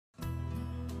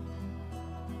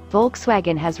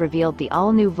Volkswagen has revealed the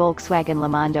all-new Volkswagen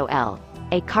Lamando L,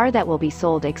 a car that will be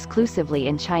sold exclusively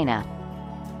in China.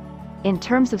 In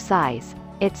terms of size,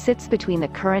 it sits between the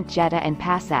current Jetta and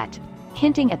Passat,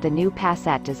 hinting at the new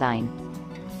Passat design.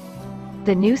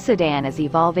 The new sedan is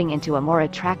evolving into a more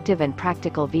attractive and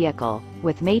practical vehicle,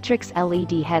 with matrix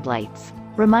LED headlights,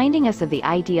 reminding us of the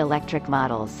ID electric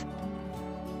models.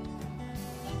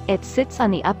 It sits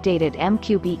on the updated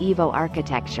MQB Evo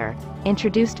architecture,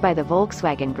 introduced by the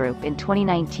Volkswagen Group in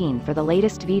 2019 for the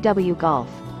latest VW Golf,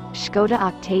 Škoda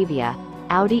Octavia,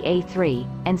 Audi A3,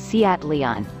 and Seat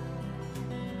Leon.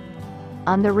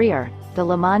 On the rear, the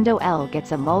Lamando L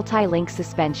gets a multi-link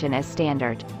suspension as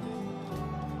standard.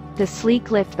 The sleek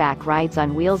liftback rides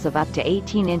on wheels of up to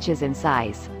 18 inches in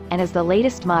size, and is the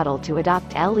latest model to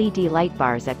adopt LED light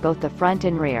bars at both the front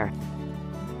and rear.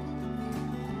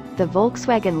 The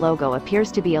Volkswagen logo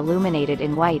appears to be illuminated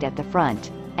in white at the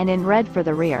front, and in red for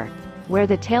the rear, where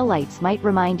the taillights might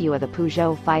remind you of the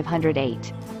Peugeot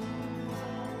 508.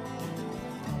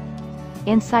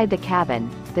 Inside the cabin,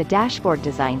 the dashboard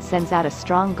design sends out a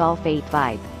strong Golf 8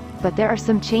 vibe, but there are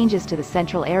some changes to the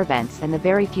central air vents and the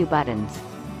very few buttons.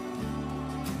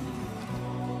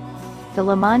 The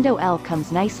Lamando L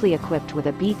comes nicely equipped with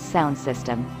a Beats sound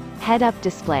system, head-up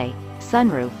display,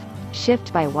 sunroof,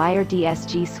 shift-by-wire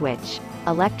DSG switch,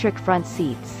 electric front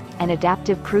seats, and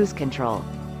adaptive cruise control.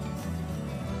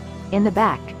 In the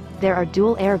back, there are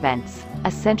dual air vents,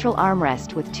 a central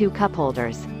armrest with 2 cup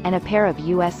holders, and a pair of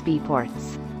USB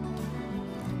ports.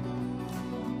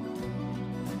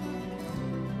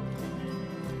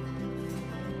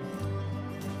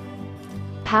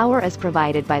 Power is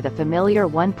provided by the familiar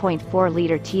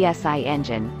 1.4-liter TSI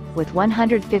engine, with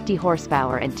 150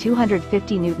 horsepower and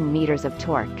 250 Nm of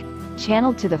torque,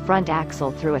 channeled to the front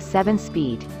axle through a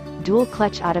 7-speed,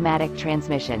 dual-clutch automatic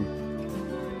transmission.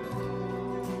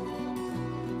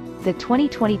 The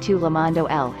 2022 Lamando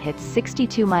L hits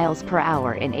 62 miles per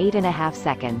hour in 8.5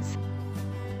 seconds.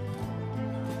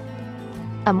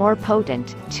 A more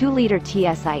potent, 2-liter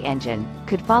TSI engine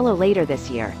could follow later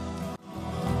this year,